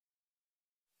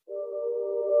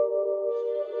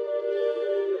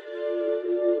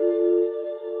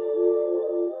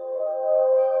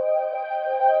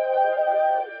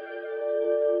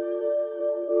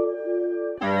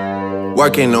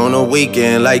Working on the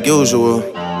weekend like usual.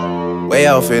 Way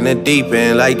off in the deep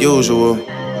end like usual.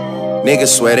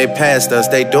 Niggas swear they passed us,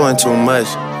 they doing too much.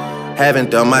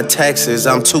 Haven't done my taxes,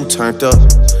 I'm too turned up.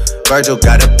 Virgil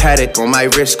got a Patek on my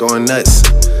wrist going nuts.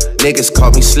 Niggas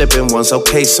caught me slipping once,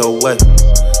 okay, so what?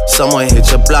 Someone hit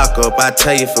your block up, I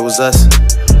tell you if it was us.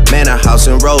 Manor house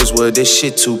in Rosewood, this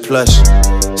shit too plush.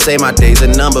 Say my day's a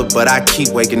number, but I keep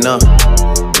waking up.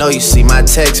 Know you see my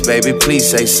text, baby, please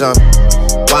say something.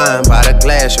 Wine by the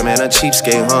glass, your man a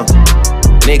cheapskate, huh?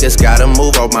 Niggas gotta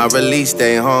move on my release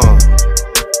day, huh?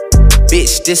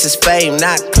 Bitch, this is fame,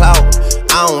 not clout.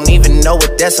 I don't even know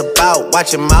what that's about,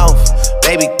 watch your mouth.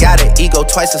 Baby got an ego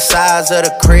twice the size of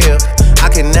the crib. I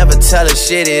can never tell a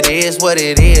shit, it is what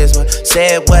it is. But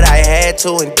said what I had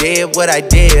to and did what I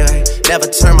did. Never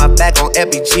turn my back on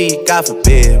FBG, God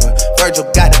forbid. Virgil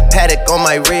got a Patek on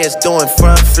my wrist, doing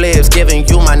front flips. Giving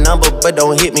you my number, but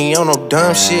don't hit me on no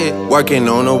dumb shit. Working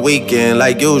on the weekend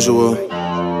like usual.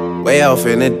 Way off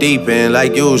in the deep end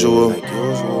like usual.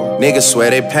 Niggas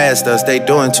swear they passed us, they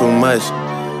doing too much.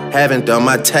 Haven't done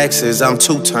my taxes, I'm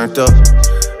too turned up.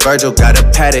 Virgil got a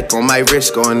Patek on my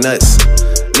wrist going nuts.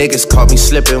 Niggas caught me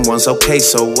slipping once, okay,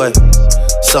 so what?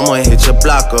 Someone hit your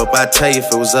block up, I tell you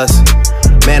if it was us.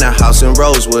 Manor house in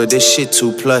Rosewood, this shit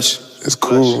too plush. It's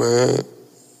cool, man.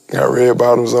 Got red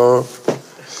bottoms on.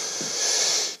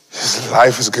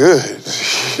 Life is good.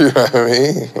 You know what I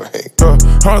mean? Like,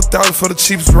 100,000 for the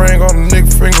cheapest ring on a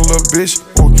nigga finger, little bitch.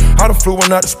 Ooh, I done flew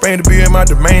one out to Spain to be in my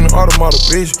domain, automata,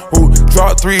 bitch. Ooh,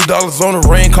 dropped $3 on the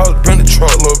rain, called it been the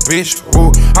truck, little bitch.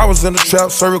 Ooh, I was in the trap,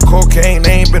 serving cocaine,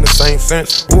 they ain't been the same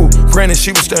since. Ooh, granted,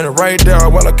 she was standing right there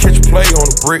while I catch play on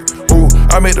the brick. Ooh,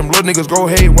 I made them little niggas go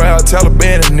haywire,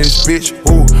 Taliban in this bitch.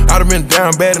 Ooh, I done been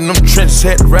down bad in them trenches,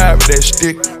 had to ride with that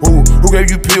stick. Ooh, who gave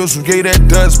you pills, who gave that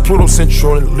dust, Pluto sent you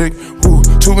on the lick. Ooh,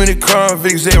 too many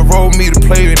convicts, they enrolled me to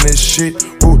play in this shit.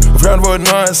 Ooh, round about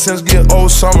nonsense, getting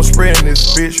old summer spraying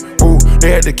this bitch. Ooh,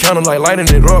 they had the counter like lighting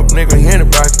it up, nigga,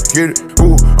 anybody can get it.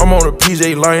 Ooh, I'm on a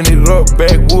PJ lining it up,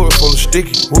 backwood full of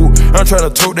sticky. Ooh, I'm trying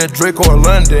to tote that Draco in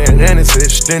London, and it's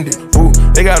extended. Ooh,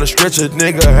 they gotta stretch a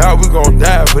nigga, how we gon'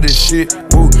 die for this shit?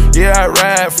 Ooh, yeah, I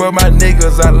ride for my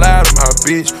niggas, I lie to my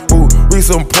bitch. Ooh, we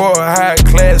some poor, high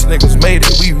class niggas, made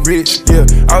it, we rich. Yeah,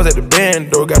 I was at the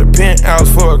band though, got a penthouse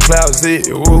for a closet.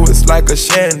 Ooh, it's like a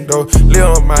shando,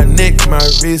 live on my neck, my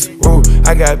wrist. Ooh,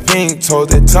 I got pink toes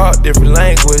that talk different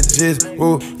languages.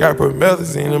 Ooh, got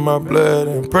promethazine in my blood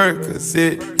and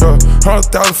Percocet.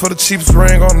 100,000 for the cheapest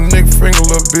ring on a nigga finger,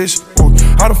 little bitch. Ooh,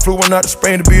 I done flew one out to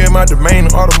Spain to be in my domain,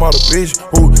 automata, bitch.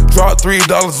 Ooh, dropped $3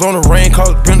 on the rain,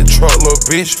 called it been the truck, little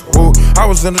bitch. Ooh, I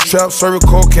was in the trap, serving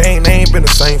cocaine, they ain't been the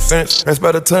same since. That's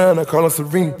by the time I call her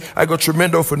Serena. I go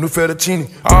tremendo for new fettuccine.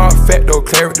 All fat though,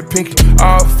 claret the pinky.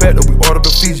 All fat though, we ordered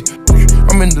the Fiji.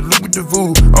 I'm in the loop with the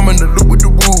voo, I'm in the loop with the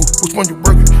woo. Which one you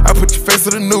working? I put your face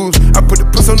on the news, I put the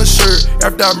puss on the shirt.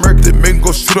 After I murked it, make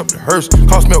go shoot up the hearse.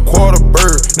 Cost me a quarter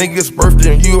bird. Nigga's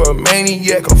birthday and you a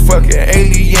maniac, a fucking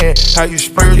alien. How you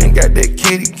spurting? Got that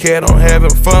kitty cat, I'm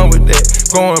having fun with that.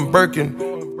 Going Birkin.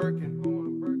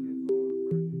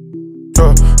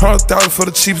 100,000 for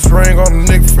the cheapest ring on a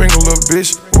nigga finger, little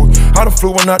bitch. Ooh, I done flew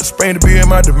one out to Spain to be in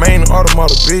my domain,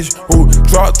 automata, bitch. Ooh,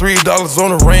 dropped $3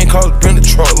 on the rain, called it been the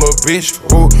truck, little bitch.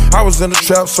 Ooh, I was in the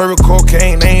trap, serving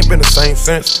cocaine, they ain't been the same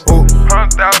since. Ooh,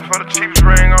 100,000 for the cheapest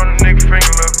ring on a nigga finger,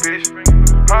 little bitch.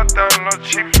 100,000 on the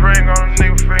cheapest ring on a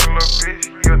nigga finger, little bitch.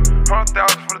 Yeah,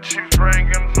 100,000 for the cheapest ring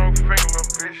on a nigga finger,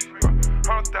 little bitch.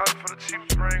 100,000 for the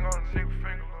cheapest ring on